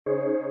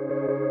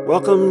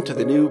Welcome to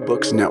the New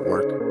Books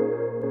Network.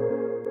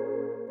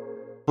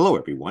 Hello,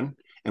 everyone,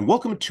 and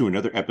welcome to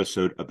another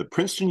episode of the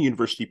Princeton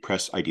University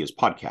Press Ideas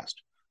Podcast,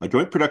 a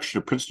joint production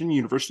of Princeton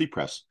University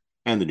Press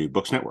and the New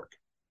Books Network.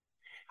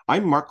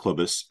 I'm Mark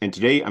Klobus, and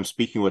today I'm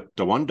speaking with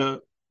Tawanda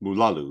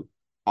Mulalu,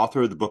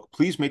 author of the book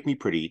Please Make Me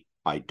Pretty,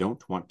 I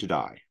Don't Want to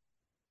Die.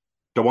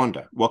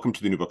 Tawanda, welcome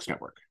to the New Books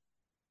Network.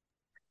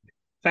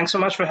 Thanks so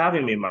much for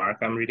having me, Mark.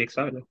 I'm really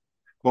excited.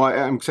 Well,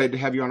 I'm excited to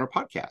have you on our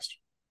podcast.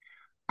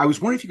 I was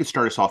wondering if you could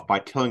start us off by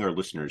telling our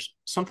listeners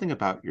something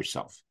about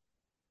yourself.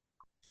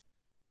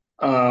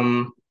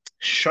 Um,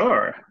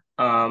 sure.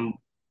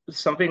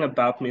 Something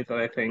about me that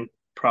I think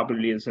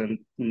probably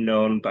isn't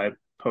known by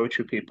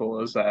poetry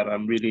people is that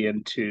I'm really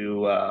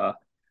into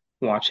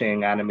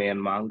watching anime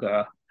and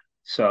manga.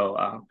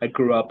 So I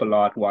grew up a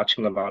lot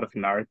watching a lot of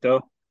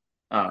Naruto.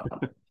 Uh,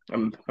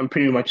 I'm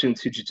pretty much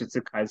into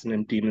Jujutsu Kaisen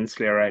and Demon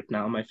Slayer right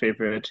now. My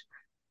favorite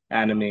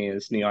anime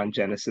is Neon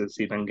Genesis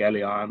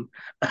Evangelion,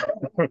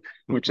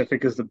 which I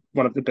think is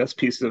one of the best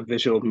pieces of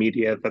visual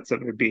media that's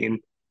ever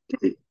been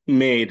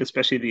made,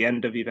 especially the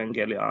end of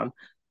Evangelion.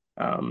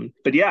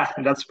 But yeah,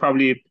 that's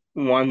probably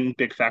one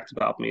big fact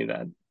about me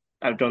that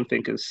I don't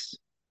think is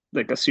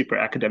like a super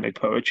academic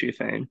poetry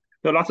thing.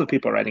 There are lots of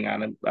people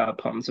writing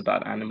poems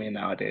about anime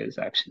nowadays,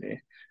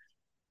 actually.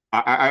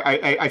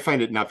 I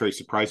find it not very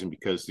surprising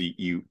because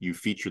you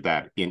feature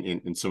that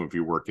in some of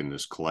your work in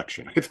this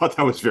collection. I thought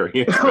that was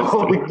very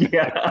Oh interesting.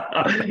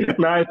 yeah.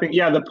 No, I think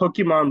the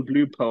Pokemon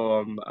Blue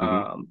poem.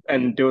 Mm-hmm.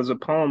 And there was a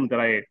poem that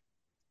I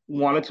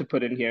wanted to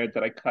put in here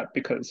that I cut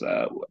because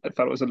I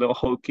thought it was a little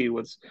hokey.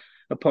 Was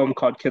a poem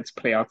called "Kids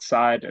Play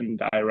Outside,"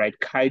 and I write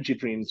kaiju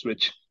dreams,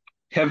 which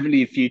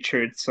heavily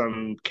featured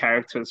some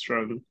characters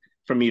from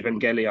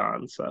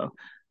Evangelion. So,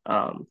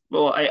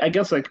 well, I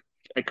guess like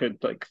I could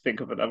like think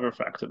of another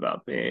fact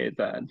about me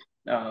that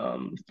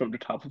from the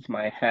top of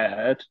my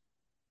head,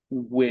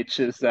 which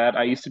is that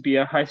I used to be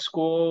a high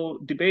school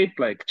debate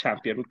like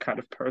champion kind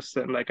of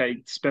person. Like I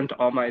spent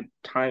all my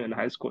time in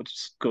high school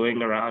just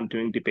going around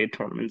doing debate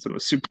tournaments and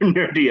was super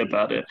nerdy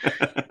about it,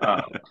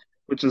 uh,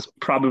 which is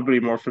probably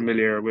more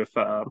familiar with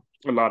a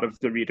lot of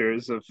the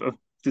readers of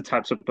the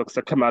types of books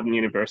that come out in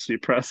university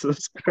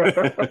presses.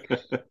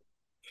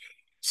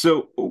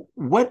 So,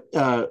 what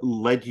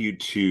led you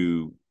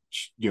to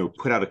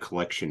put out a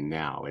collection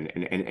now,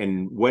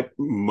 and what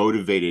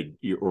motivated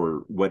you,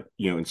 or what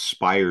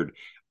inspired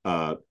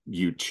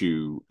you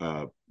to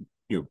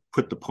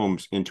put the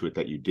poems into it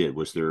that you did?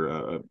 Was there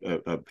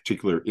a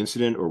particular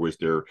incident, or was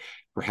there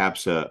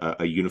perhaps a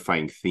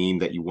unifying theme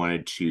that you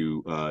wanted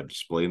to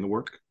display in the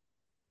work?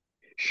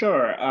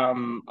 Sure.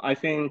 I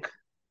think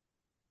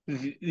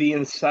the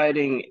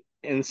inciting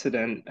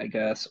incident, I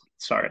guess.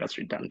 Sorry, that's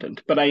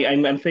redundant. But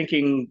I'm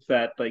thinking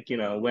that like,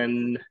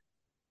 when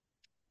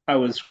I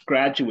was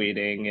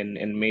graduating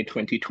in May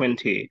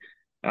 2020,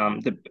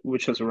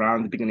 which was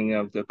around the beginning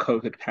of the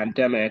COVID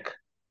pandemic,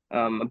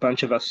 a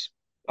bunch of us,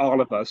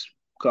 all of us,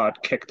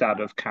 got kicked out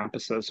of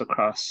campuses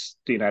across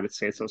the United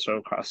States, also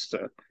across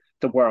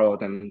the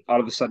world, and all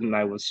of a sudden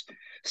I was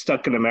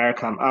stuck in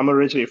America. I'm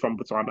originally from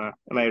Botswana,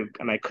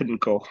 and I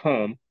couldn't go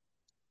home,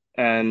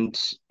 and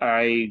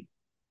I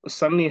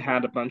suddenly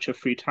had a bunch of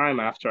free time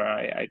after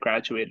I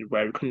graduated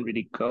where I couldn't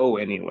really go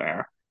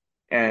anywhere.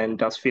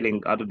 And I was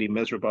feeling utterly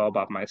miserable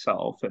about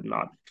myself and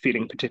not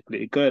feeling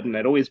particularly good. And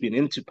I'd always been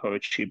into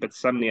poetry, but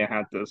suddenly I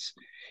had this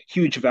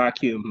huge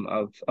vacuum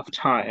of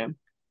time.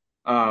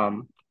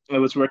 Um, I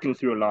was working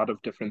through a lot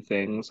of different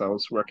things. I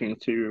was working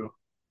through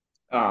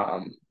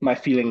my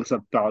feelings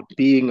about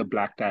being a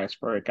Black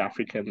diasporic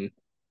African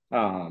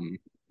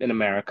in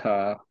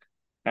America.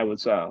 I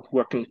was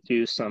working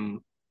through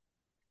some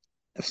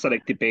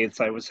aesthetic debates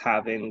I was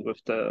having with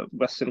the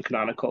Western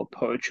canonical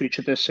poetry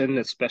tradition,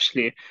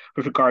 especially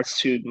with regards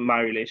to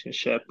my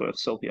relationship with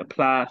Sylvia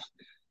Plath.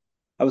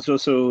 I was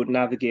also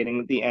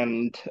navigating the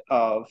end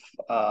of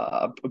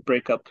a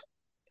breakup,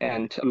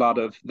 and a lot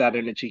of that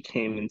energy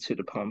came into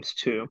the poems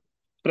too.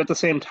 But at the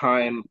same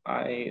time,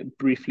 I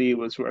briefly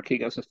was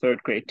working as a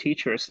third grade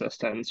teacher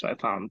assistant, so I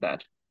found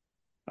that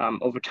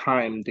over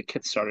time the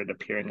kids started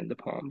appearing in the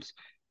poems.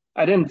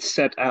 I didn't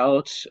set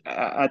out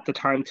at the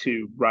time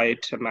to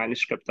write a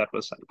manuscript that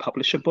was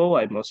publishable.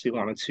 I mostly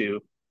wanted to,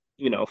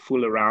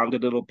 fool around a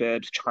little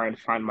bit, try and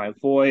find my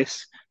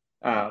voice.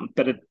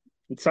 But at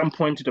some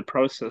point in the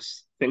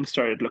process, things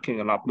started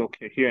looking a lot more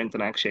coherent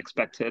than I actually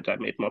expected. I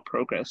made more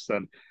progress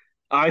than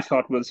I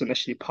thought was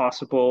initially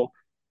possible.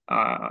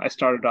 I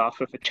started off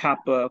with a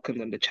chapbook,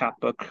 and then the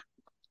chapbook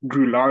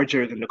grew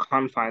larger than the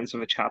confines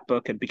of a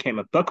chapbook and became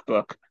a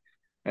book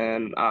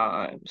and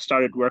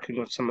started working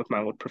with some of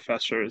my old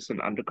professors in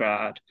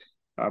undergrad,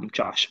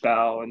 Josh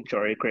Bell and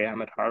Jory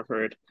Graham at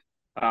Harvard,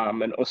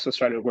 and also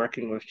started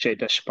working with Jay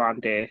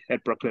Deshpande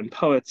at Brooklyn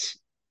Poets.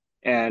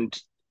 And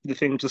the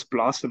thing just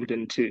blossomed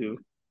into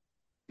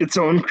its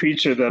own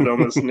creature that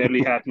almost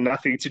nearly had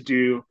nothing to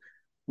do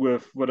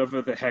with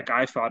whatever the heck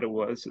I thought it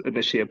was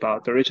initially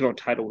about. The original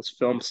title was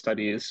Film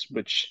Studies,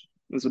 which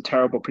was a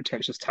terrible,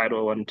 pretentious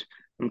title, and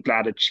I'm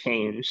glad it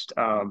changed.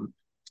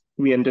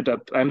 I ended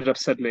up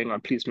settling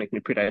on Please Make Me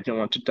Pretty, I Don't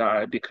Want to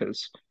Die,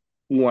 because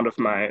one of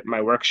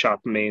my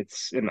workshop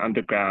mates in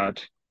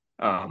undergrad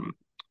um,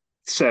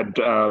 said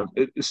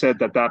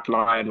that that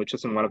line, which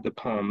is in one of the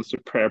poems, the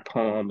prayer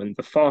poem in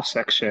the fall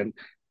section,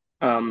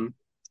 um,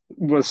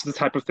 was the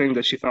type of thing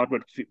that she thought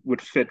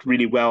would fit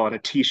really well on a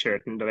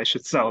T-shirt, and that I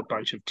should sell a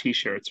bunch of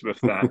T-shirts with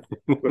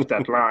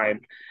that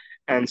line.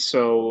 And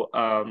so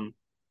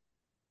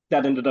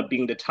that ended up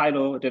being the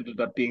title. It ended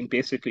up being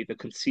basically the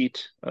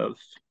conceit of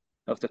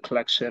the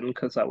collection,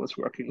 because I was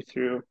working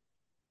through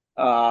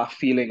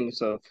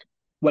feelings of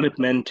what it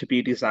meant to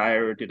be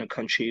desired in a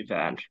country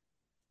that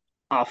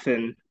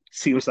often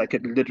seems like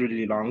it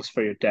literally longs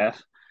for your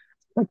death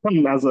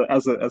as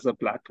a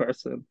black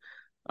person.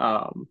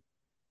 Um,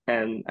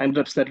 and I ended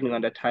up settling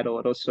on that title.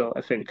 It also,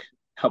 I think,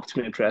 helped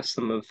me address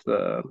some of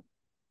the,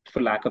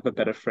 for lack of a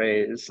better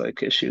phrase,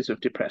 like issues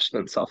of depression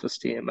and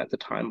self-esteem at the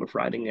time of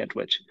writing it,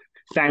 which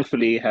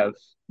thankfully have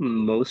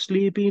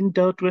mostly been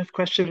dealt with,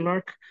 question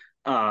mark.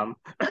 Um,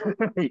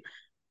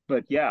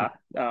 but yeah,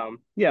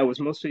 yeah, it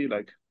was mostly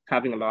like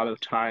having a lot of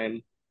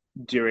time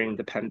during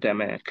the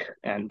pandemic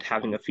and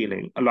having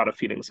a lot of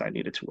feelings I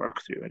needed to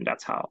work through, and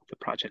that's how the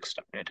project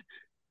started.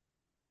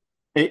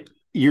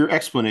 Your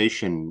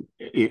explanation,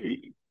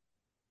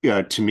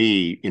 to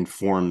me,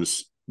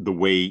 informs the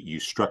way you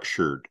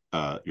structured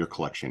your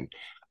collection.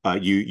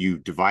 You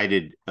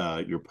divided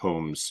your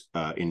poems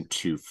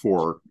into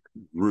four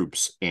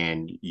groups,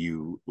 and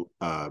you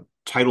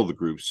title the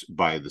groups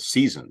by the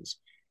seasons.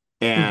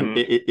 And Hmm.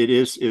 it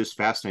is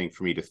fascinating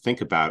for me to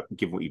think about,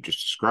 given what you just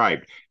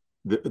described,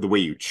 the way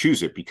you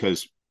choose it,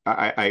 because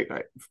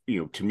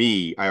to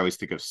me, I always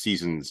think of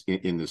seasons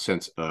in the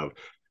sense of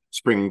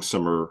spring,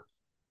 summer,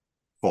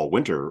 fall,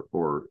 winter,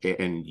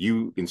 and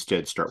you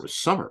instead start with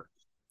summer,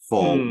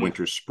 fall, Mm,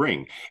 winter,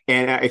 spring.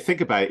 And I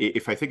think about it,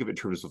 if I think of it in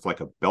terms of like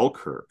a bell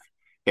curve,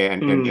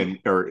 mm,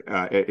 or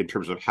in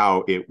terms of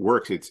how it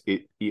works,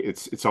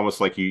 it's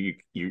almost like you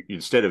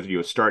instead of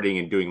starting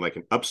and doing like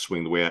an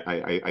upswing, the way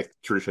I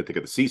traditionally think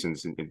of the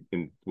seasons in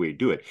the way you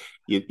do it,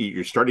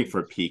 you're starting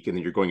from a peak and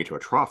then you're going into a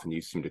trough and you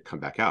seem to come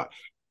back out.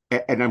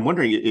 And I'm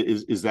wondering,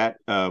 is that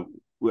am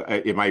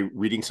I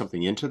reading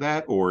something into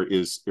that, or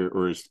is there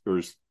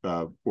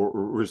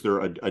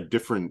a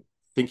different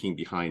thinking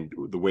behind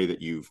the way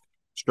that you've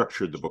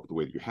structured the book the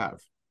way that you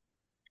have?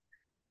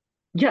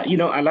 yeah,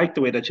 I like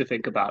the way that you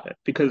think about it,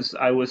 because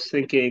I was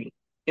thinking,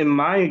 in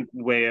my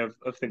way of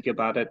thinking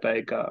about it,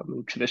 like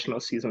traditional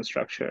season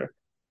structure.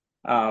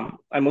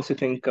 I mostly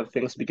think of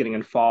things beginning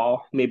in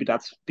fall. Maybe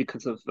that's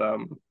because of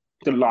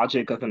the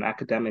logic of an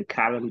academic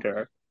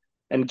calendar.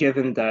 And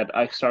given that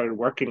I started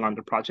working on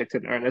the project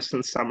in earnest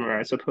in summer,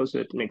 I suppose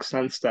it makes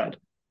sense that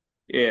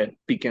it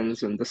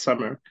begins in the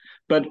summer.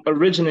 But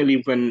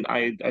originally, when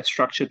I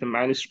structured the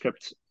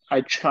manuscript,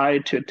 I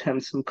tried to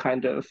attempt some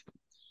kind of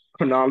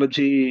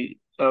chronology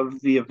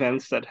of the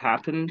events that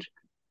happened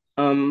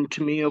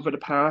to me over the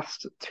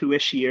past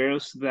two-ish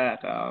years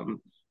that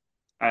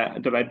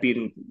I'd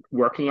been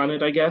working on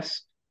it, I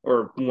guess,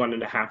 or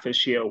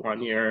 1.5-ish year,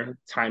 1 year.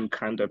 Time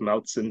kind of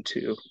melts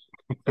into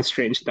a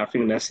strange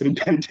nothingness in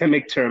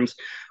pandemic terms.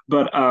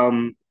 But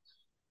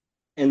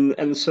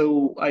and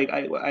so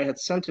I had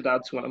sent it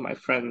out to one of my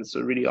friends,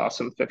 a really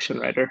awesome fiction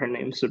writer. Her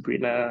name's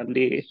Sabrina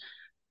Lee,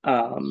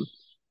 um,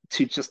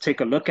 to just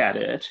take a look at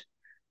it.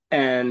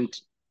 And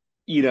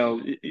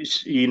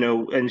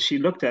and she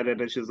looked at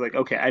it and she was like,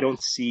 okay, I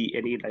don't see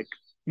any like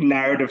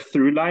narrative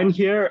through line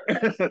here,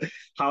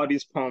 how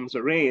these poems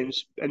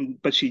arranged.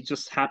 But she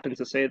just happened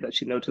to say that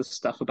she noticed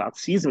stuff about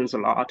seasons a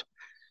lot.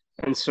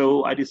 And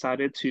so I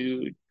decided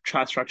to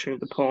try structuring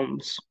the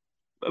poems,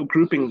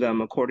 grouping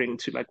them according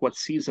to like what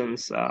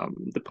seasons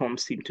the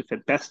poems seem to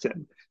fit best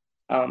in.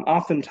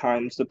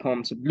 Oftentimes the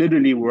poems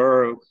literally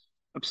were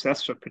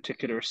obsessed with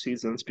particular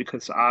seasons,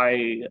 because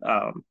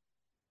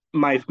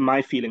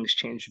my feelings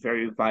changed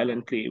very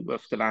violently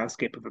with the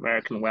landscape of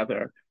American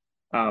weather.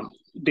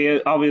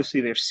 They obviously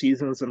there's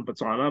seasons in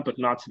Botswana, but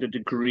not to the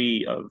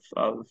degree of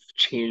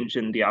change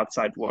in the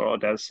outside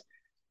world as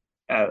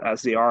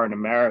they are in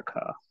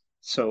America.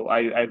 So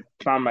I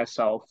found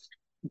myself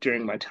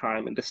during my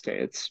time in the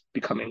States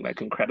becoming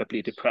like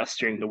incredibly depressed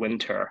during the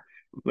winter,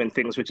 when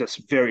things were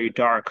just very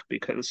dark,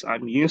 because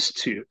I'm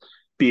used to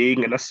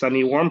being in a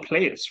sunny, warm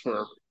place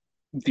for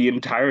the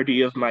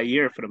entirety of my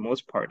year for the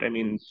most part. I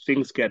mean,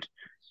 things get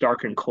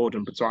dark and cold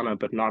in Botswana,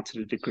 but not to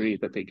the degree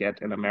that they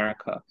get in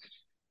America.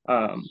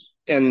 Um,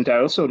 and I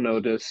also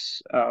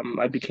noticed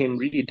I became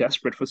really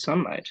desperate for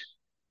sunlight,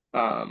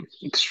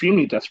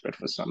 extremely desperate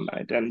for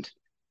sunlight. And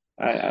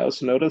I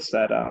also noticed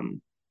that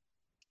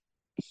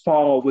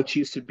fall, which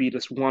used to be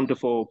this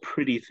wonderful,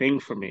 pretty thing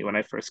for me when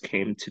I first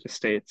came to the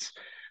States,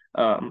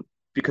 um,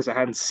 because I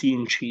hadn't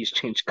seen trees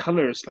change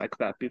colors like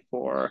that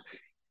before,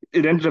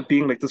 it ended up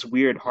being like this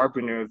weird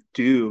harbinger of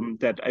doom,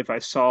 that if I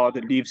saw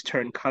the leaves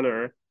turn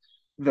color,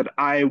 that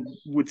I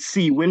would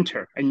see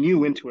winter. I knew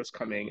winter was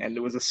coming, and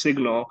it was a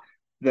signal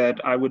that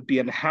I would be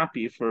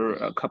unhappy for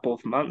a couple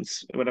of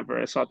months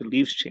whenever I saw the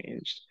leaves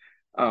change.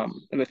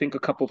 And I think a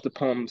couple of the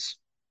poems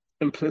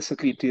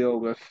implicitly deal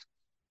with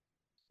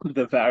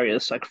the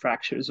various like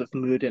fractures of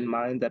mood and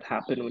mind that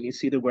happen when you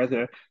see the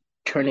weather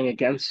turning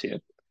against you.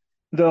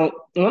 Though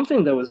one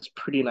thing that was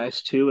pretty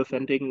nice too, with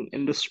ending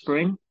in the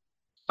spring,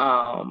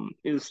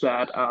 is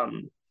that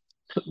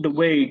the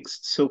way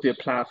Sylvia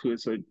Plath, who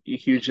is a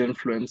huge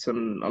influence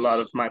in a lot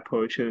of my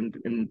poetry, and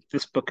in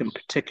this book in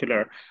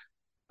particular,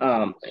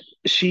 um,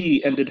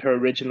 she ended her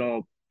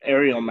original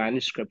aerial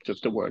manuscript of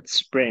the word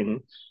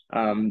spring,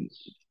 um,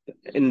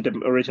 in the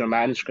original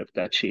manuscript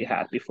that she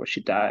had before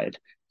she died.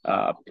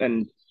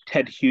 And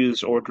Ted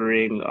Hughes'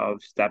 ordering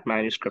of that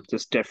manuscript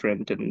is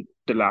different, and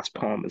the last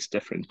poem is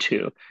different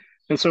too.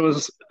 And so it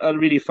was a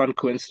really fun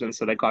coincidence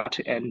that I got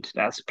to end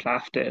as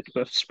Plath did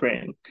with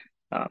Spring,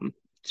 um,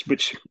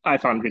 which I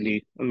found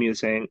really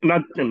amusing.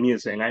 Not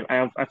amusing,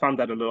 I found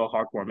that a little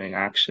heartwarming,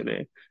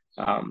 actually,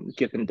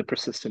 given the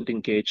persistent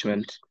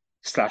engagement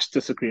slash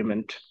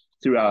disagreement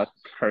throughout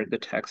the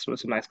text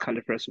was a nice kind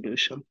of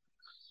resolution.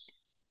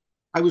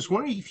 I was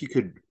wondering if you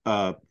could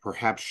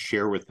perhaps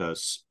share with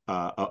us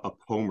a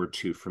poem or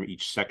two from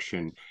each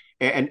section,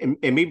 and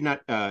maybe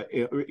not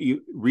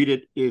you read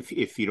it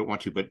if you don't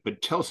want to,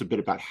 but tell us a bit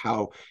about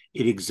how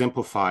it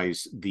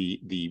exemplifies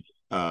the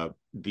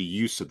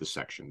use of the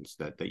sections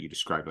that you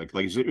described.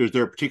 Like is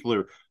there a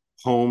particular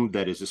poem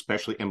that is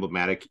especially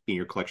emblematic in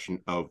your collection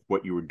of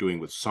what you were doing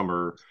with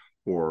summer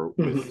or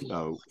with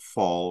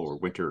fall or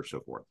winter or so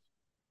forth?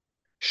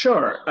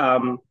 Sure.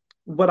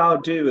 What I'll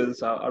do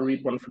is I'll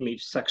read one from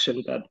each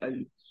section that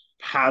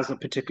has a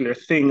particular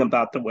thing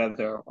about the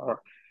weather,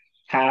 or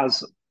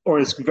has, or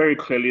is very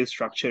clearly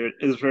structured,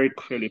 is very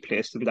clearly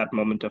placed in that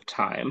moment of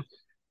time.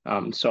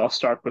 So I'll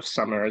start with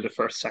summer, the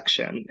first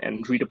section,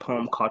 and read a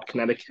poem called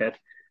Connecticut.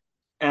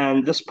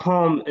 And this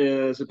poem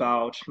is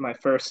about my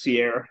first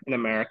year in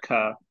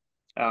America.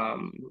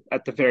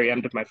 At the very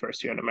end of my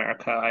first year in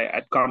America,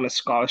 I'd gotten a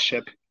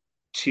scholarship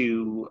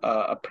to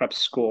a prep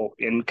school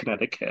in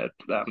Connecticut,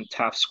 the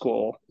Taft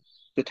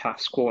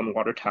School in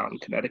Watertown,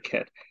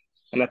 Connecticut.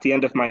 And at the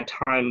end of my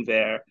time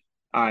there,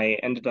 I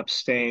ended up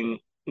staying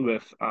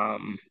with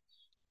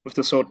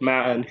this old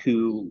man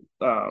who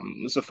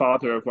was the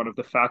father of one of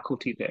the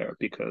faculty there,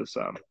 because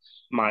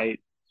my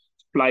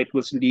flight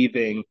was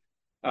leaving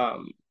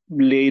um,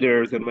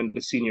 later than when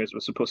the seniors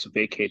were supposed to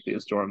vacate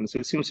these dorms.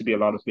 There seems to be a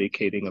lot of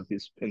vacating of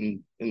these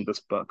in this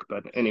book,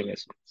 but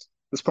anyways,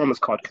 this poem is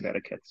called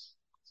Connecticut.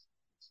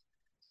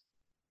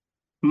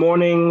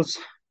 Mornings,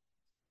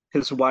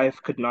 his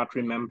wife could not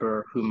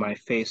remember who my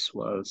face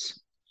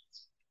was.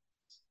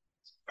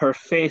 Her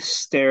face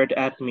stared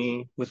at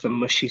me with a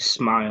mushy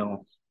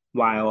smile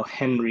while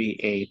Henry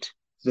ate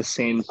the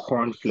same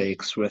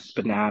cornflakes with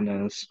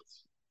bananas.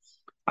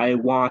 I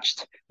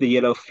watched the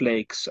yellow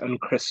flakes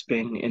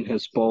uncrisping in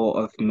his bowl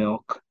of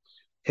milk,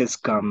 his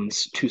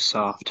gums too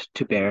soft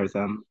to bear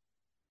them.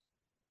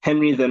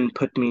 Henry then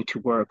put me to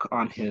work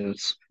on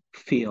his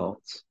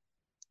fields.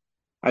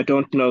 I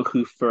don't know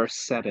who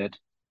first said it.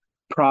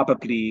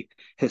 Probably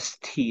his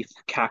teeth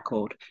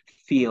cackled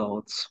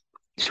fields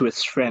to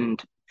his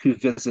friend who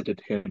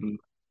visited him,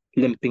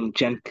 limping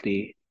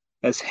gently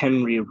as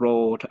Henry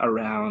rolled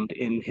around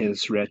in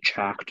his red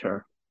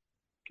tractor.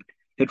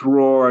 It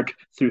roared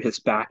through his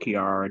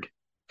backyard,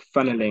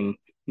 funneling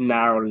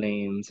narrow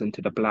lanes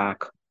into the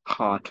black,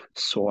 hot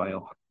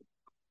soil.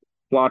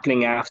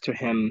 Waddling after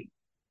him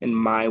in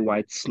my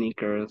white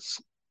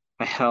sneakers,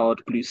 I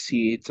held blue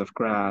seeds of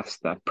grass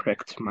that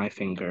pricked my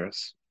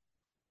fingers.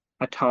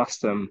 I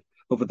tossed them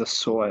over the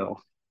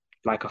soil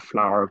like a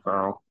flower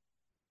girl.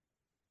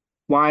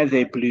 Why are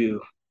they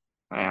blue?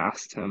 I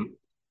asked him.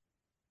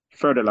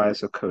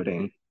 Fertilizer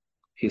coating,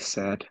 he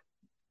said.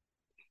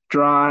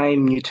 Dry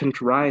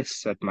mutant rice,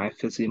 said my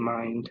fizzy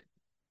mind.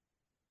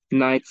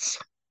 Nights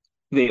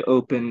they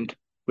opened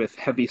with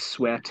heavy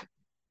sweat.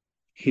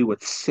 He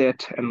would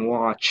sit and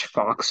watch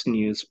Fox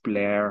News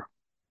blare,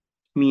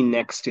 me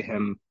next to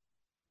him,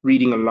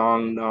 reading a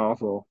long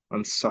novel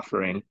on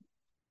suffering.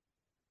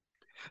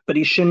 But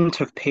he shouldn't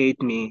have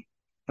paid me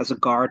as a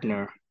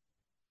gardener.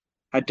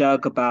 I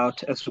dug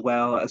about as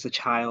well as a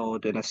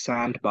child in a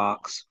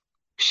sandbox,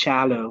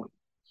 shallow,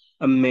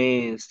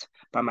 amazed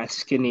by my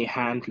skinny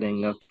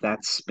handling of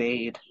that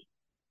spade,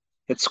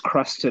 its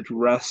crusted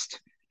rust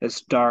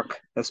as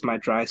dark as my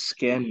dry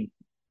skin.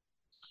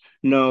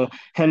 No,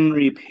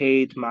 Henry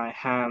paid my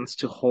hands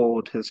to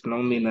hold his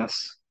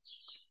loneliness,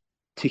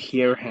 to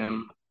hear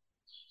him.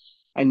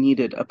 I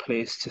needed a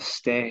place to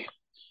stay.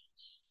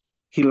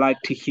 He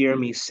liked to hear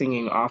me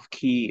singing off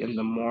key in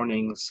the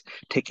mornings,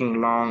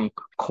 taking long,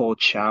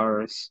 cold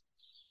showers,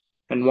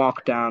 and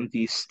walk down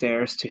these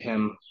stairs to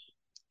him,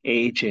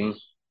 aging,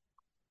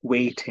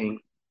 waiting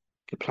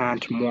to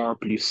plant more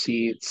blue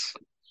seeds.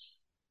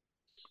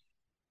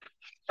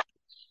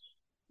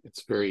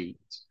 It's very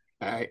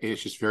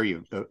it's just very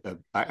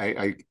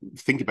I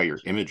think about your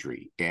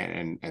imagery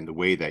and the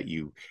way that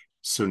you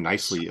so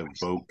nicely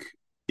evoke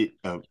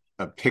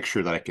a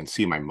picture that I can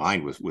see in my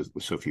mind with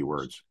so few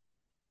words.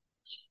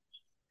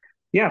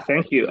 Yeah,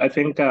 thank you. I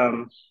think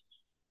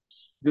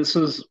this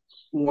is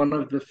one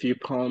of the few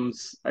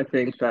poems I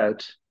think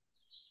that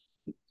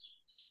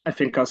I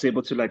think I was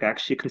able to like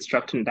actually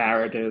construct a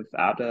narrative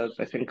out of.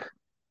 I think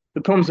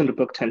the poems in the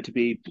book tend to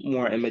be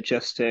more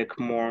imagistic,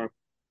 more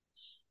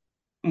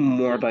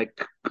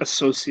like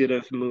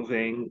associative,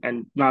 moving,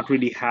 and not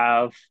really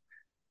have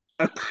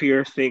a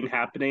clear thing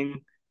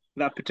happening.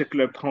 That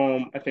particular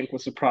poem, I think,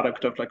 was a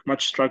product of like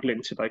much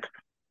struggling to like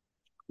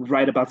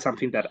write about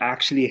something that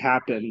actually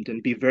happened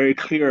and be very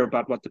clear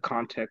about what the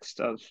context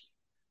of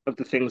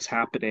the things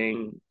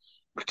happening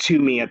to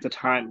me at the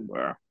time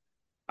were.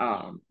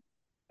 Um,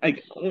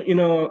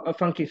 a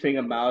funky thing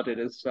about it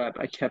is that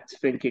I kept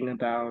thinking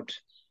about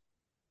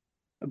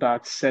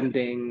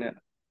sending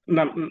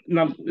not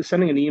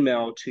sending an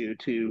email to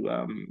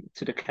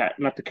the cat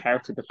not the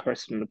character, the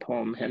person in the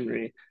poem,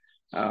 Henry,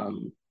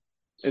 um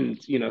and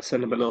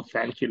send him a little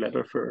thank you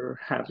letter for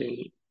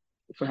having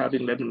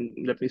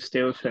let me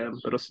stay with him,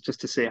 but also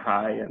just to say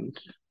hi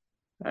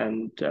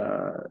and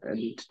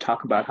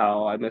talk about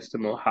how I missed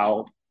him or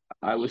how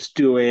I was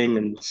doing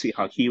and see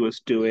how he was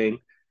doing.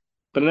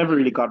 But I never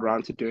really got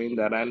around to doing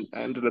that. I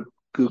ended up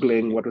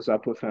Googling what was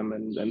up with him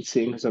and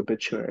seeing his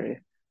obituary,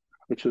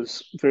 which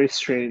was very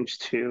strange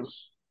to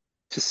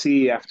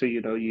see after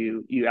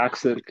you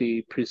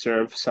accidentally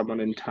preserve someone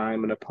in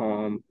time in a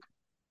poem,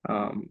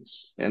 um,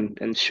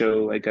 and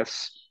show, I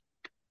guess,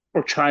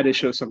 or try to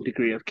show some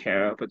degree of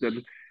care, but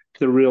then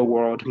the real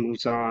world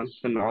moves on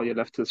and all you're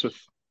left is with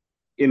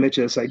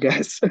images, I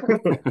guess,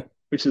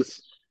 which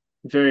is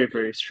very,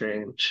 very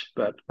strange.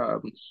 But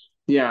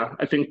yeah,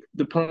 I think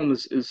the poem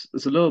is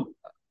a little,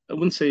 I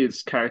wouldn't say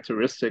it's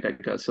characteristic, I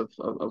guess, of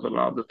a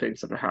lot of the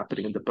things that are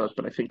happening in the book,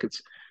 but I think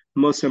it's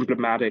most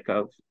emblematic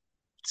of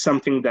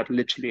something that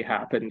literally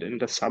happened in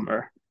the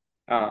summer.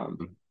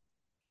 Um,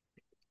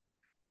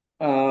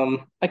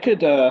 I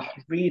could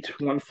read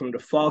one from the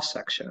fall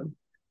section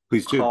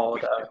Please do.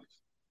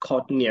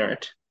 called Near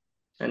It,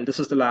 and this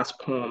is the last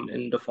poem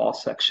in the fall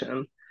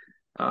section.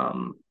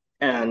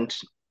 And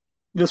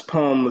this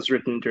poem was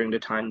written during the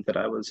time that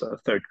I was a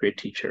third grade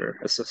teacher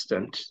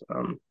assistant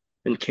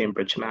in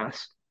Cambridge,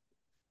 Mass.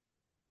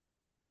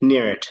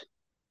 Near it.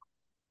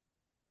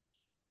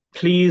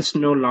 Please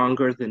no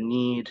longer the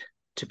need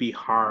to be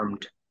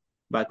harmed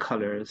by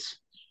colors.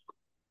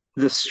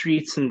 The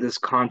streets in this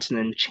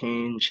continent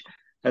change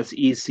as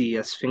easy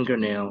as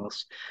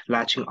fingernails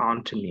latching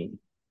onto me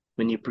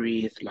when you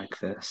breathe like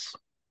this.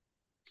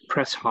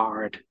 Press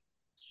hard.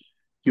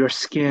 Your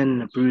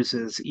skin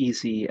bruises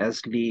easy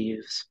as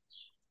leaves.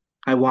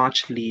 I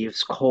watch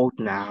leaves cold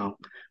now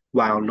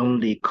while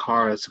lonely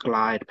cars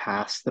glide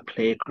past the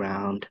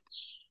playground.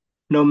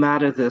 No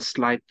matter this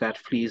light that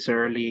flees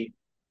early,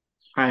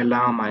 I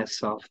allow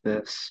myself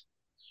this.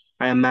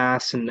 I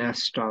amass a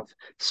nest of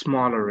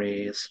smaller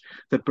rays.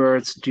 The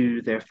birds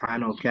do their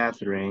final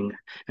gathering,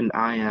 and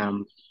I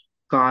am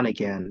gone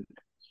again,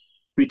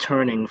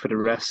 returning for the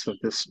rest of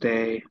this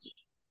day.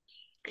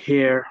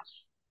 Here,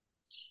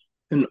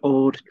 an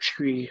old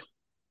tree,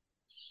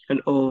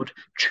 an old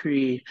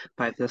tree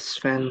by this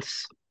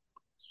fence,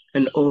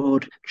 an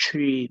old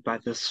tree by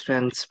this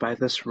fence, by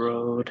this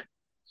road.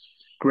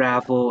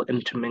 Gravel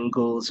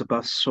intermingles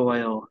above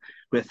soil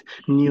with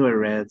newer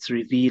reds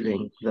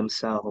revealing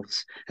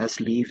themselves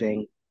as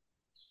leaving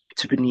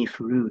to beneath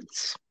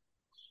roots.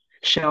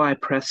 Shall I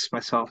press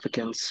myself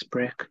against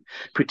brick,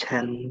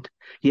 pretend,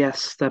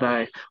 yes, that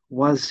I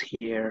was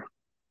here,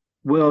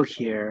 will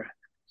here,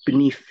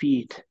 beneath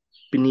feet,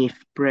 beneath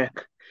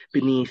brick,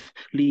 beneath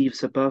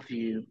leaves above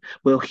you,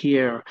 will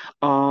hear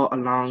all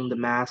along the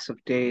mass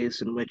of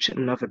days in which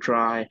another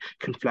dry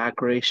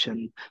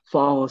conflagration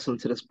falls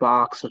into this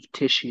box of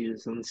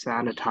tissues and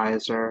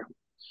sanitizer,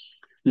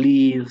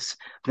 leaves,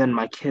 then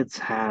my kids'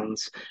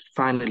 hands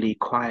finally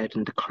quiet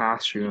in the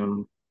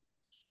classroom,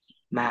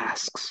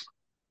 masks.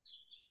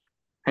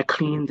 I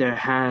clean their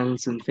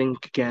hands and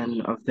think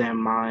again of their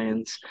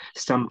minds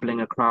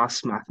stumbling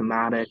across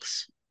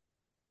mathematics.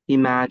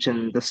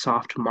 Imagine the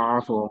soft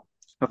marvel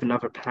of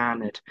another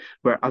planet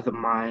where other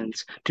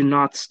minds do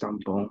not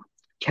stumble,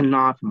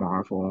 cannot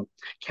marvel,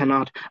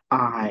 cannot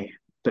I,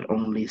 but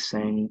only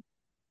sing.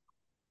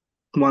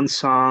 One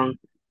song,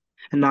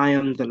 and I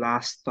am the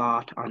last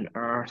thought on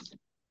earth,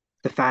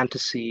 the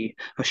fantasy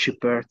of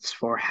Schubert's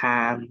four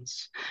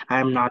hands. I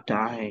am not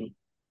dying.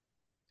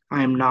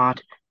 I am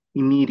not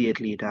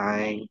immediately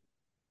dying,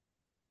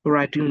 or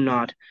I do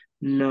not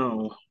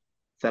know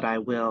that I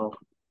will.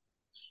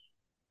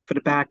 For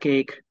the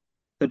backache,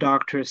 the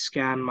doctors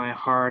scan my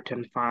heart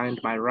and find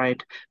my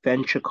right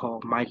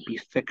ventricle might be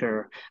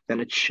thicker than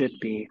it should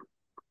be.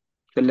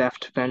 The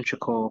left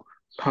ventricle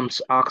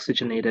pumps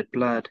oxygenated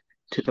blood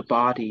to the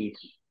body.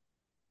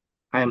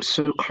 I am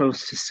so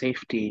close to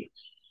safety.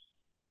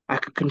 I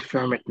could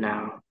confirm it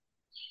now.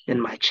 In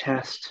my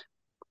chest,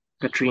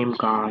 a dream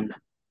gone,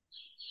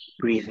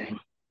 breathing.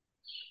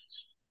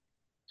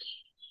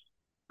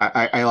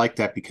 I like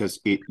that because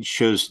it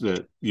shows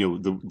the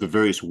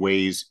various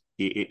ways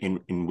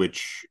in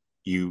which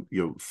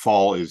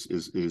fall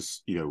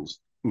is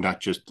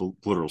not just the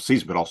literal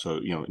season, but also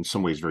in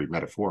some ways very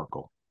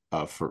metaphorical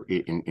for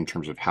in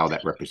terms of how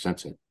that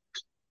represents it.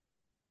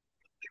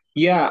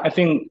 Yeah, I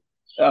think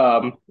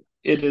um,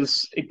 it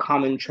is a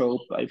common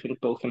trope, I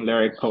think, both in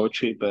lyric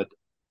poetry, but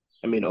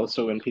I mean,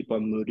 also when people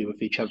are moody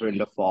with each other in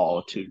the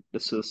fall to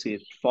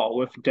associate fall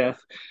with death.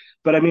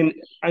 But I mean,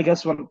 I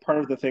guess one part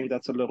of the thing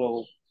that's a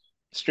little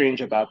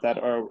strange about that,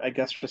 or I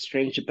guess what's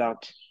strange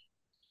about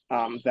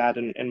that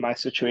in my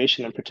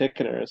situation in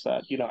particular, is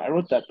that, I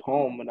wrote that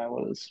poem when I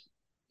was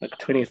like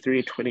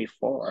 23,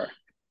 24,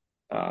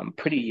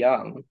 pretty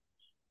young,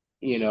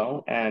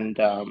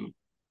 and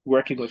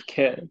working with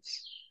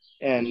kids.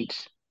 And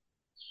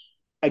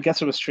I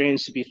guess it was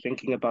strange to be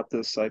thinking about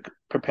this like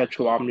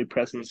perpetual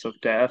omnipresence of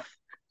death,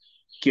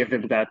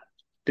 given that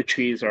the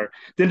trees are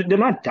they're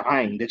not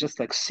dying, they're just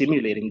like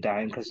simulating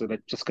dying because they're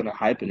like just gonna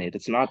hibernate.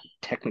 It's not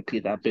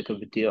technically that big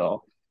of a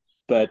deal.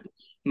 But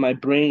my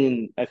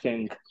brain, I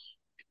think,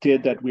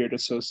 did that weird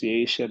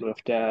association with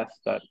death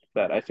that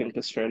I think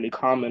is fairly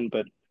common,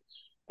 but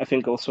I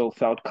think also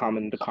felt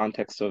common in the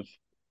context of,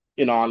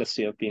 in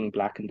honesty, of being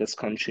Black in this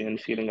country and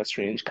feeling a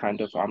strange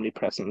kind of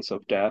omnipresence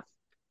of death.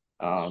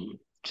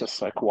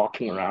 Just like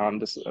walking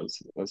around as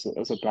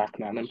a Black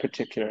man in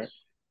particular,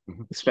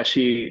 Mhm.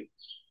 especially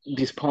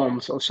these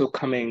poems also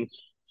coming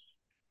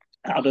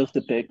out of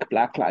the big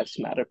Black Lives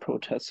Matter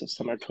protests of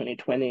summer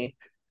 2020.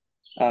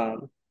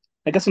 Um,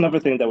 I guess another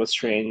thing that was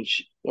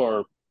strange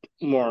or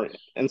more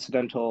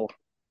incidental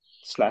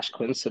slash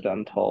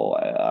coincidental,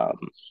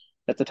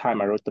 at the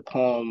time I wrote the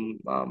poem,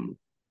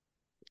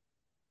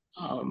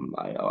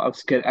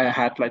 I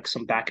had like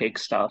some backache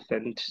stuff,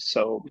 and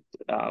so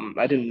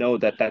I didn't know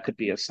that that could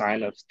be a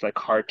sign of like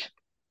heart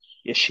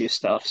issue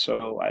stuff.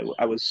 So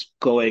I was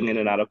going in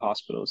and out of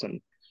hospitals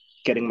and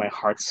getting my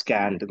heart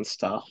scanned and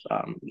stuff.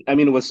 I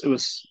mean, it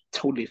was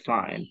totally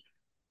fine,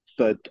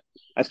 but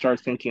I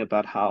started thinking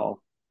about how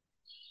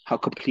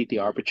completely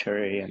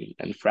arbitrary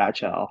and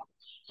fragile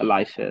a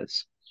life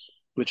is,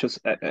 which was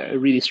a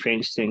really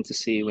strange thing to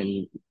see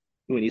when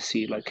you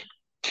see like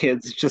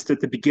kids just at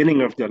the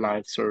beginning of their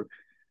lives, or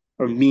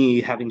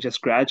me having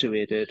just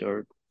graduated,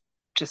 or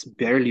just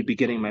barely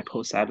beginning my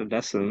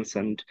post-adolescence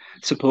and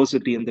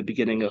supposedly in the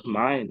beginning of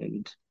mine,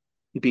 and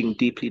being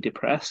deeply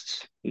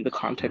depressed in the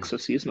context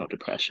of seasonal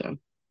depression.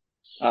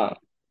 Uh,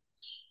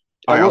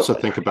 I I wrote, also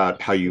think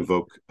about how you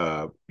evoke,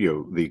 the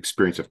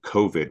experience of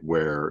COVID,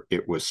 where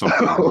it was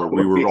something where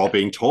we oh, were all yeah,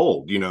 being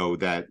told,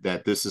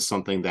 that this is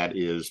something that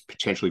is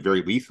potentially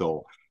very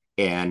lethal.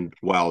 And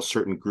while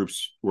certain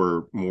groups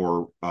were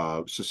more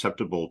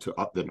susceptible to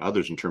than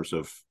others in terms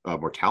of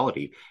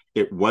mortality,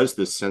 it was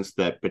this sense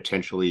that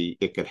potentially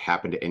it could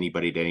happen to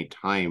anybody at any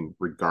time,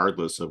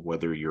 regardless of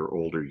whether you're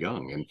old or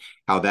young, and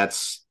how that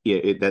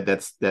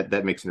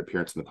makes an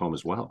appearance in the poem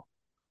as well.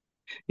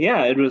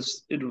 yeah, it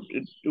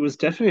was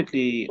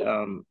definitely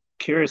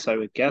curious, I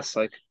would guess,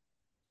 like,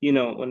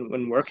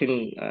 when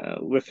working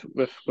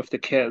with the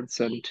kids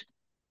and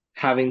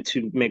having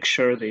to make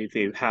sure they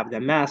have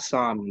their masks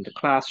on in the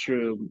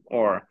classroom,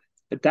 or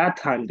at that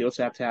time they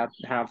also have to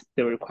have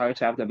they were required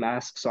to have the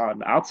masks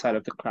on outside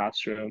of the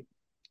classroom,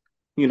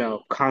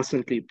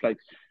 constantly, like,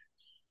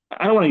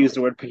 I don't want to use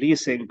the word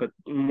policing, but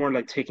more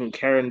like taking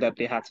care in that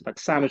they had to like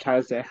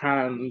sanitize their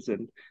hands,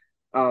 and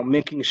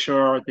making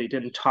sure they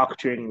didn't talk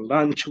during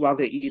lunch while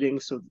they're eating,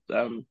 so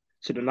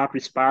they're not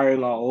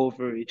respiring all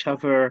over each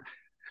other.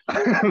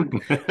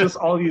 Just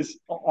all these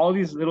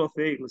little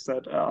things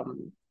that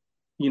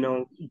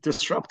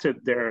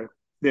disrupted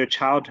their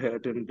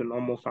childhood and the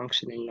normal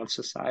functioning of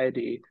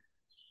society,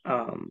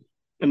 um,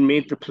 and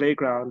made the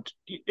playground.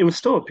 It was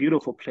still a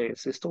beautiful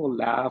place. They still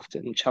laughed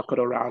and chuckled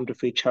around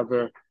with each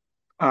other,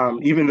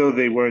 even though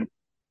they weren't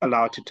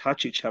allowed to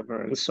touch each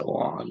other and so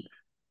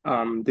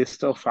on. They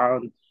still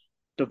found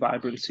the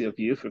vibrancy of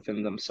youth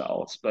within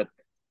themselves, but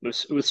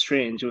it was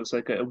strange. It was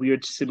like a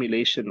weird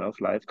simulation of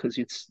life because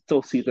you'd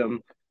still see them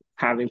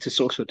having to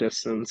social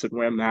distance and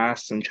wear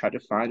masks and try to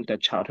find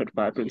that childhood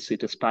vibrancy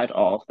despite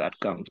all of that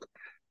gunk.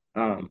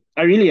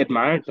 I really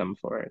admired them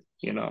for it.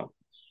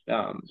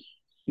 Um,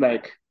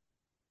 like,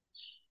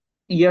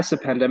 yes, the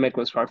pandemic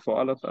was hard for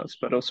all of us,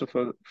 but also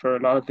for a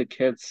lot of the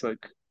kids,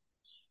 like,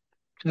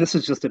 this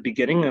is just the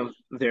beginning of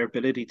their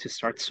ability to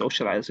start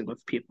socializing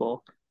with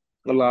people.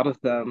 A lot of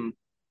them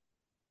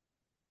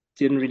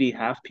didn't really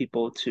have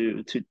people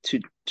to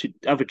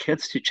other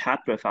kids to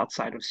chat with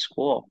outside of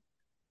school.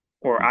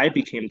 Or I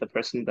became the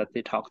person that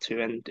they talked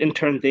to, and in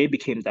turn they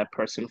became that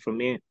person for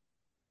me,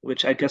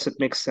 which I guess it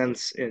makes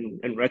sense in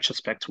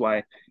retrospect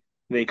why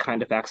they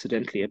kind of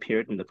accidentally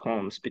appeared in the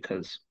poems,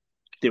 because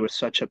they were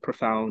such a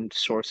profound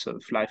source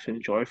of life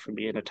and joy for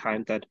me in a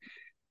time that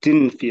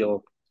didn't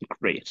feel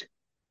great.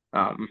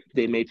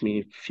 They made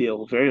me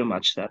feel very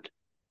much that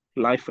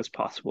life was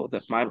possible,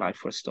 that my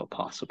life was still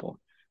possible.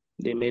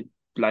 They made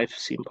life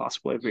seem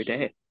possible every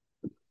day.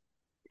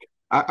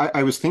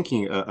 I was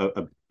thinking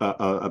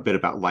a bit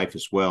about life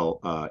as well.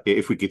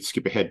 If we could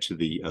skip ahead to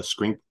the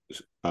spring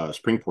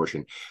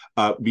portion,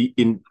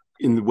 in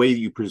the way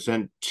you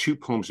present two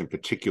poems in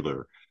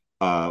particular,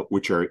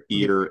 which are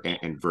Ear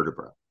and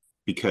Vertebra,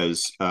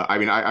 because I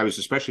mean I was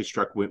especially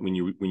struck when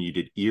you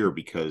did Ear,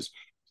 because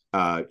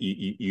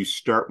you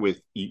start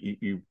with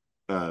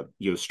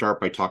start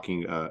by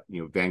talking,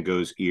 Van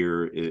Gogh's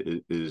ear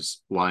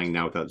is lying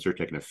now without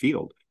Zyrtec in a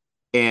field,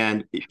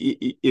 and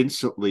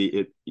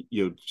instantly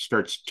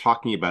starts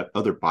talking about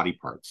other body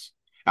parts.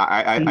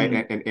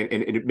 Mm. And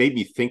it made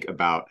me think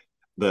about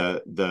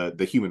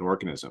the human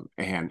organism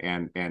and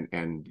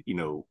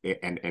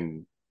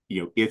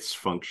its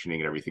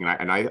functioning and everything.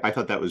 I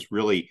thought that was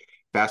really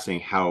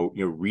fascinating. How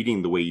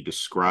reading the way you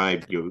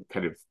describe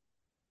kind of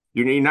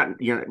you're not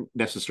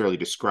necessarily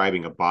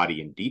describing a body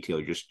in detail.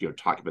 You're just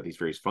talking about these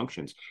various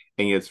functions,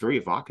 and it's very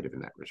evocative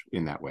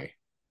in that way.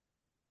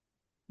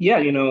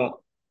 Yeah,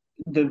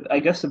 the I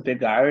guess the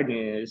big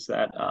irony is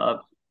that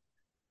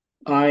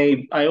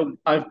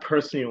I've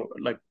personally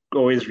like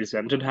always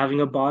resented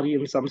having a body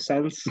in some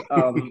sense.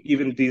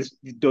 Even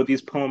though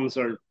these poems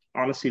are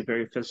honestly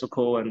very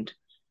physical and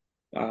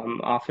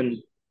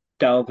often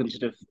delve into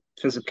the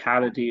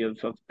physicality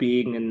of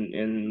being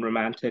in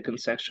romantic and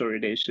sexual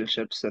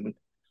relationships and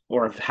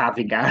or of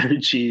having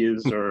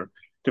allergies or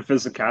the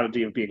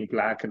physicality of being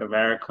black in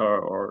America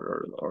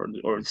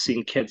or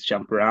seeing kids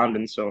jump around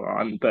and so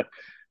on. But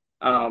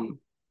um,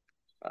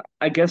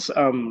 I guess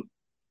that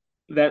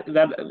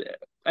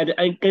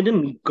I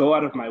didn't go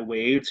out of my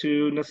way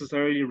to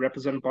necessarily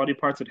represent body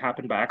parts. It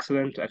happened by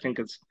accident. I think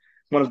it's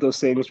one of those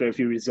things where if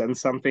you resent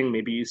something,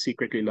 maybe you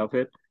secretly love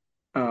it.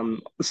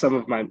 Some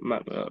of a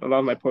lot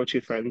of my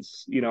poetry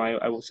friends,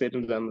 I will say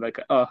to them like,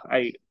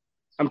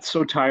 I'm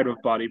so tired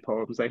of body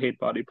poems. I hate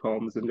body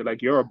poems, and they're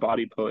like, you're a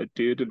body poet,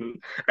 dude.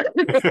 And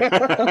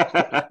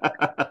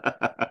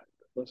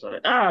I'm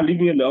sorry,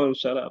 leave me alone,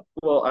 shut up.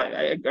 Well,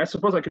 I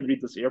suppose I could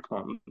read this ear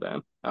poem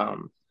then.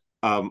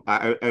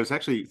 I was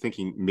actually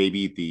thinking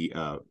maybe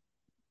uh,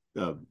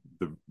 the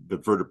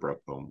vertebra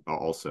poem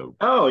also.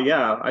 Oh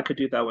yeah, I could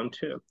do that one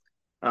too.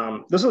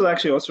 This was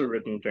actually also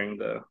written during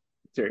the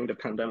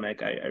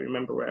pandemic. I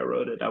remember where I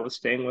wrote it. I was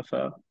staying with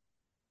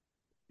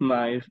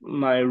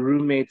my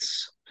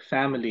roommate's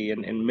family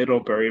in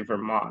Middlebury,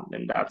 Vermont,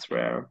 and that's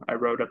where I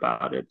wrote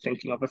about it,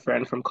 thinking of a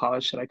friend from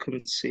college that I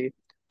couldn't see.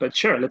 But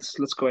sure, let's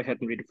go ahead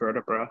and read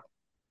Vertebra.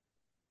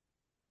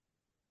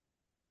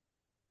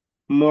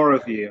 More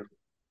of you.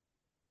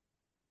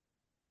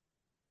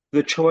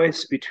 The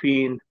choice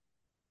between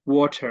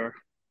water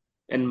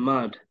and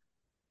mud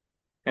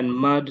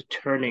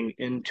turning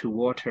into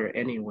water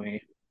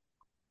anyway.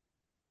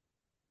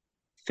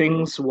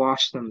 Things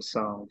wash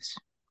themselves,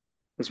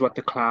 is what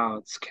the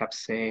clouds kept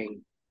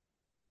saying.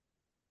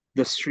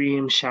 The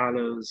stream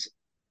shallows,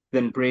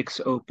 then breaks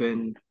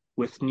open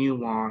with new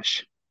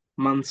wash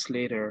months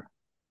later,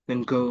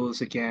 then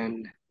goes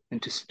again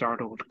into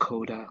startled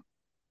coda,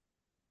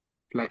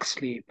 like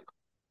sleep.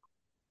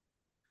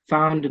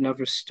 Found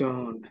another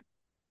stone,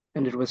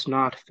 and it was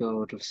not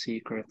filled with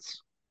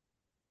secrets.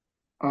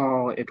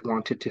 All it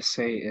wanted to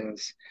say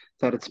is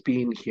that it's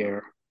been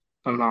here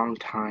a long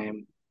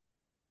time,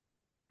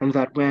 and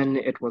that when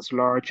it was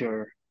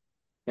larger,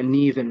 an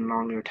even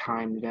longer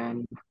time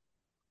then,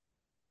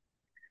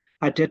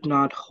 I did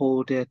not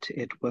hold it,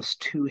 it was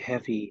too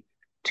heavy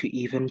to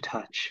even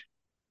touch.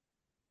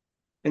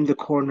 In the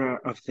corner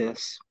of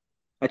this,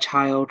 a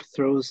child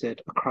throws it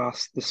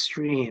across the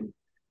stream,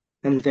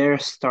 and there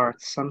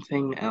starts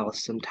something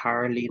else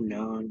entirely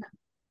known.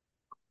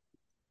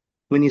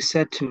 When you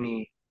said to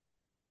me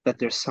that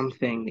there's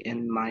something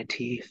in my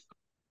teeth,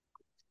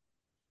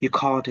 you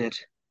called it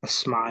a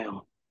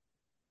smile.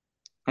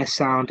 I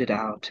sounded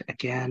out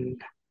again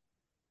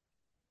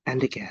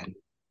and again.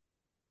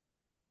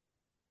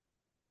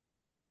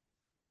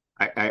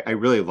 I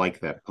really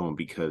like that poem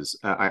because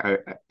I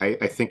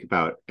think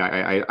about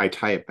I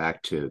tie it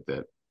back to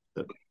the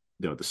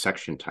the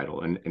section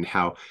title and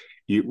how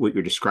what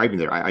you're describing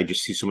there. I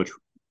just see so much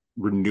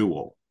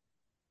renewal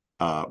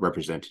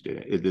represented in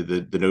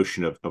it. The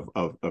notion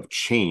of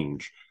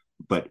change,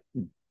 but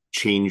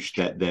change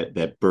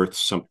that births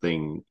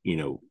something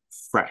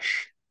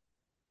fresh.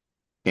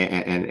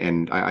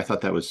 And I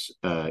thought that was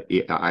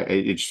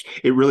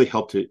it really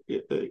helped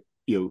to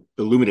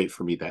illuminate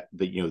for me that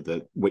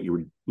the what you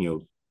were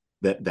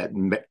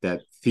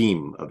that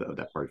theme of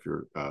that part of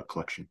your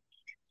collection.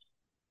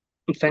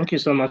 Thank you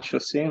so much for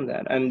seeing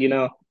that. And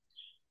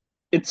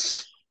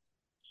it's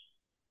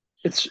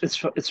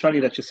it's funny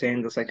that you're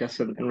saying this, I guess,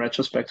 in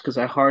retrospect, because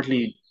I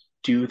hardly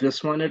do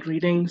this one at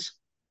readings.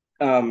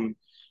 Um,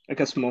 I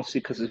guess mostly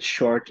because it's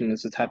short and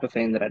it's the type of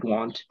thing that I'd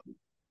want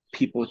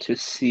people to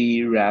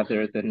see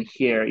rather than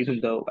hear,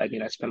 even though I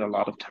mean I spend a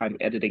lot of time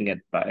editing it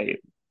by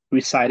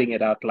reciting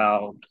it out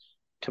loud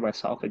to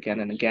myself again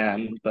and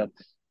again. But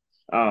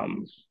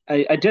um,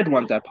 I did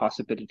want that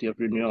possibility of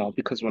renewal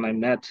because when I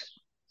met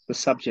the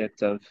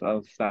subject of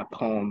that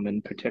poem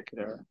in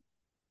particular,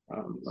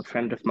 a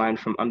friend of mine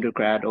from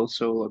undergrad,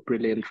 also a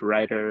brilliant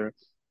writer,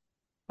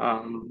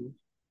 um,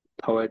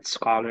 poet,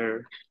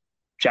 scholar,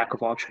 jack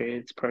of all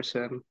trades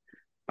person.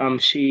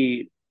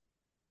 She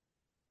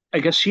I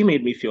guess she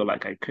made me feel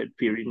like I could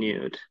be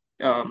renewed.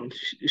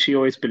 She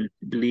always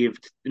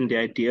believed in the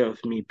idea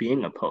of me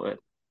being a poet,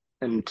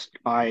 and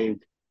I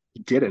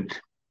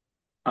didn't.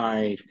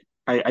 I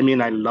I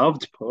mean, I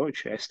loved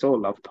poetry. I still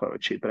love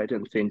poetry, but I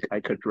didn't think I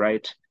could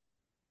write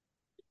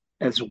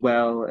as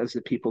well as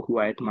the people who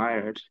I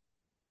admired.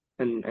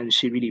 And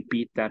she really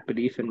beat that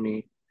belief in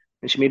me,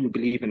 and she made me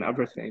believe in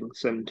other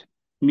things. And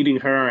meeting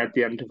her at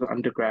the end of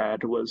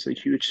undergrad was a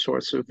huge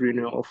source of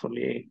renewal for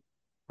me.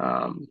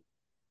 Um,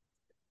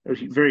 a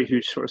very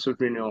huge source of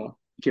renewal,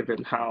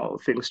 given how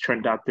things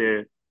turned out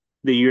there.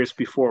 The years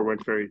before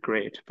weren't very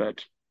great,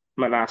 but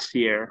my last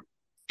year,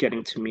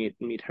 getting to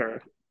meet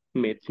her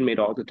made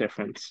all the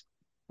difference.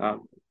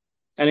 Um,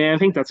 and I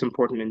think that's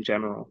important in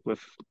general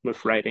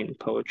with writing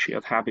poetry,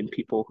 of having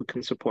people who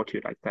can support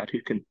you like that,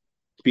 who can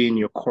be in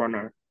your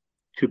corner,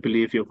 who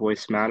believe your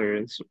voice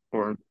matters,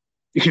 or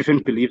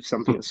even believe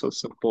something as so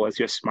simple as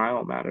your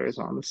smile matters,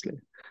 honestly.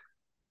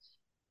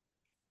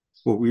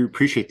 Well, we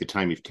appreciate the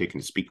time you've taken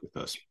to speak with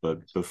us.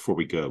 But before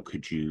we go,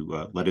 could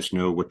you let us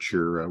know what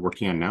you're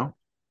working on now?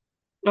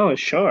 Oh,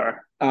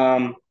 sure.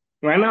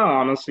 Right now,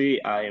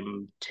 honestly,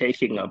 I'm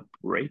taking a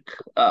break,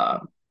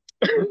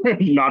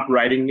 not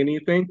writing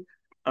anything.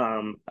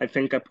 I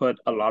think I put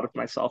a lot of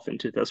myself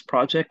into this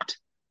project,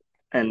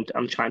 and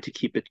I'm trying to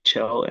keep it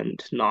chill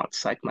and not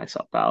psych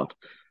myself out.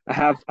 I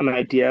have an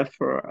idea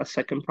for a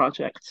second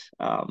project,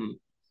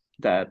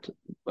 that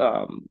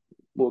um,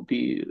 will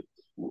be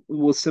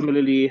will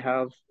similarly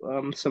have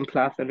some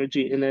Plath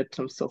energy in it.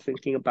 I'm still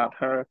thinking about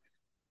her.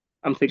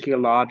 I'm thinking a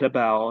lot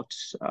about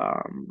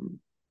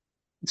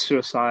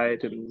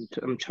suicide, and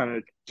I'm trying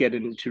to get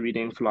into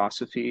reading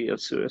philosophy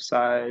of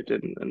suicide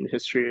and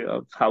history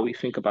of how we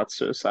think about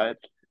suicide,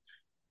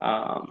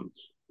 um,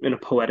 in a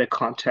poetic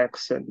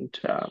context, and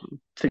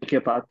thinking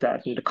about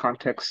that in the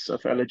context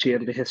of elegy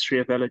and the history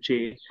of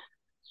elegy.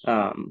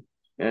 Um,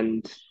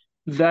 and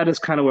that is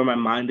kind of where my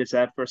mind is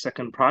at for a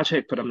second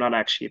project, but I'm not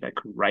actually like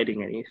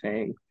writing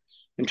anything.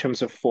 In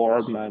terms of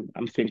form,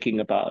 I'm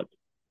thinking about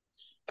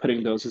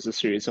putting those as a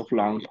series of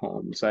long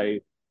poems. I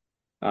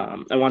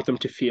want them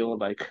to feel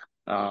like,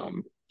 I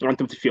want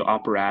them to feel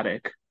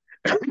operatic.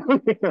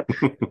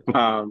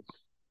 um,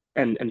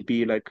 and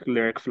be like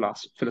lyric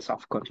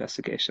philosophical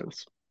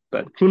investigations.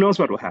 But who knows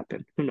what will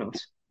happen? Who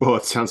knows? Well,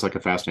 it sounds like a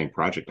fascinating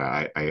project.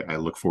 I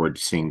look forward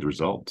to seeing the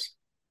results.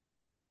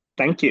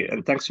 Thank you.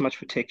 And thanks so much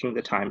for taking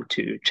the time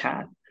to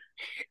chat.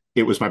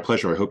 It was my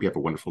pleasure. I hope you have a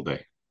wonderful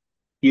day.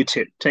 You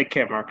too. Take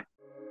care, Mark.